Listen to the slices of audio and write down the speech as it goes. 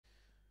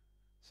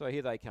So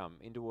here they come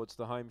in towards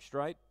the home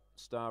straight.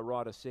 Star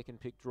Rider, second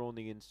pick, drawn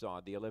the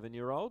inside, the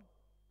 11-year-old.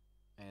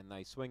 And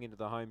they swing into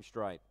the home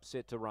straight.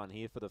 Set to run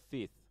here for the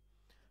fifth.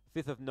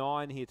 Fifth of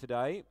 9 here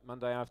today.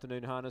 Monday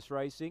afternoon harness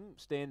racing.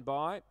 Stand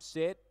by,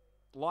 set,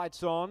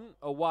 lights on,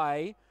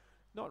 away.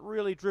 Not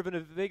really driven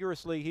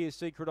vigorously here,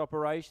 Secret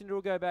Operation.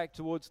 It'll go back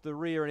towards the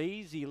rear. An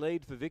easy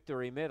lead for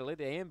Victory Medal.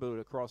 It ambled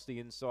across the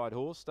inside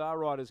horse. Star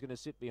Rider's going to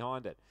sit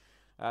behind it.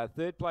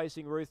 Third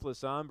placing,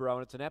 Ruthless Armbro,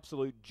 and it's an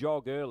absolute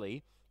jog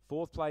early.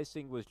 Fourth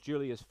placing was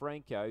Julius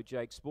Franco.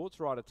 Jake Sports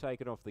Rider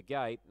taken off the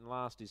gate. And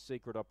last is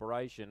Secret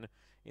Operation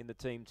in the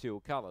Team Teal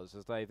colours.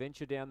 As they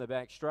venture down the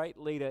back straight,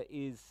 leader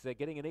is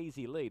getting an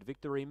easy lead.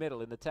 Victory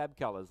Medal in the tab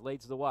colours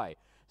leads the way.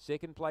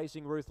 Second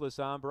placing, Ruthless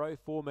Armbro,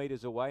 4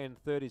 metres away. And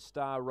third is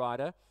Star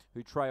Rider,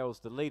 who trails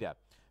the leader.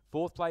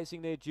 Fourth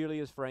placing there,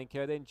 Julius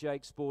Franco. Then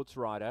Jake Sports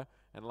Rider.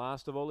 And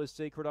last of all is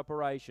Secret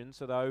Operation.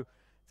 So though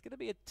it's going to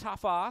be a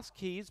tough ask.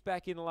 He is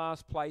back in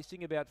last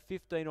placing, about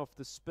 15 off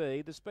the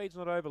speed. The speed's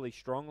not overly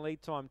strong.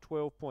 Lead time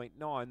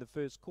 12.9. The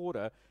first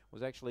quarter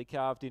was actually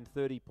carved in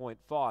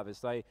 30.5 as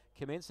they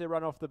commence their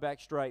run off the back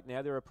straight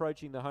now. They're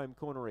approaching the home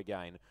corner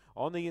again.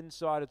 On the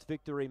inside, it's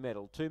Victory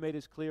Medal. 2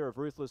 metres clear of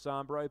Ruthless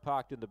Armbro,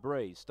 parked in the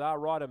breeze. Star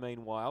Rider,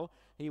 meanwhile,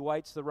 he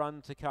waits the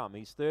run to come.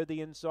 He's third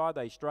the inside.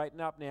 They straighten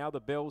up now.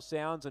 The bell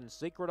sounds and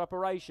Secret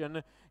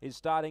Operation is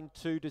starting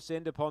to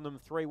descend upon them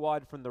 3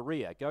 wide from the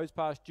rear. Goes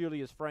past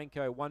Julius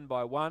Franco 1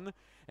 by 1.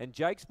 And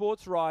Jake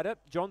Sports Rider,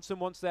 Johnson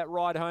wants that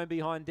ride home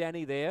behind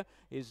Danny there,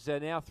 is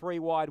now 3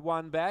 wide,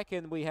 1 back.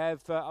 And we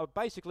have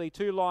basically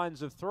 2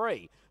 lines of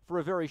 3 for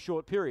a very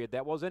short period.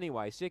 That was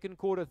anyway. Second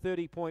quarter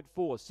 30.4,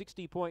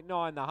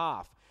 60.9 the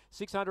half.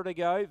 600 to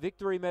go.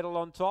 Victory Medal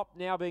on top,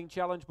 now being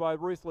challenged by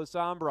Ruthless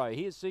Armbro.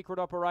 Here's Secret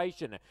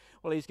Operation.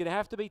 Well, he's going to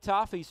have to be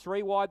tough. He's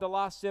 3 wide the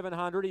last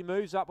 700. He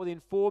moves up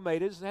within 4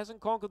 metres. Hasn't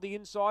conquered the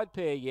inside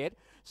pair yet.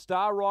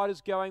 Star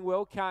Rider's going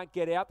well, can't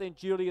get out. Then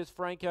Julius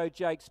Franco,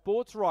 Jake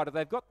Sports Rider.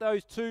 They've got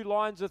those 2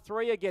 lines of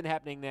 3 again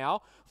happening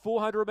now.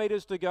 400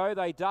 metres to go.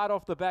 They dart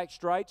off the back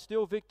straight.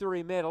 Still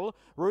Victory Medal.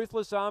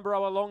 Ruthless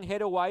Armbro a long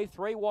head away.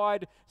 3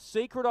 wide.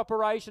 Secret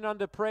Operation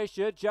under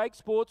pressure. Jake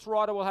Sports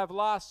Rider will have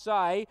last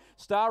say.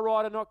 Star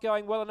Rider not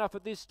going well enough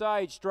at this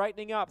stage.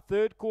 Straightening up.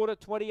 Third quarter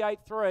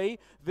 28.3.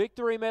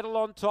 Victory Medal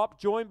on top,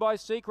 joined by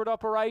Secret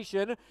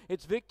Operation.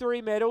 It's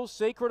Victory Medal.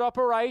 Secret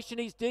Operation.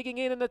 He's digging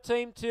in the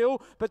Team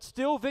Till, but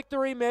still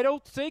Victory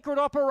Medal. Secret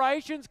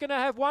Operation's going to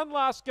have one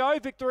last go.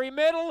 Victory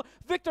Medal.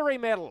 Victory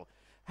Medal.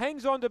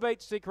 Hangs on to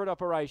beat Secret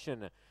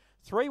Operation.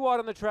 3 wide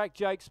on the track,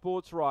 Jake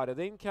Sports Rider.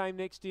 Then came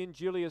next in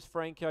Julius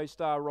Franco,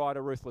 Star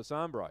Rider, Ruthless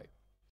Armbro.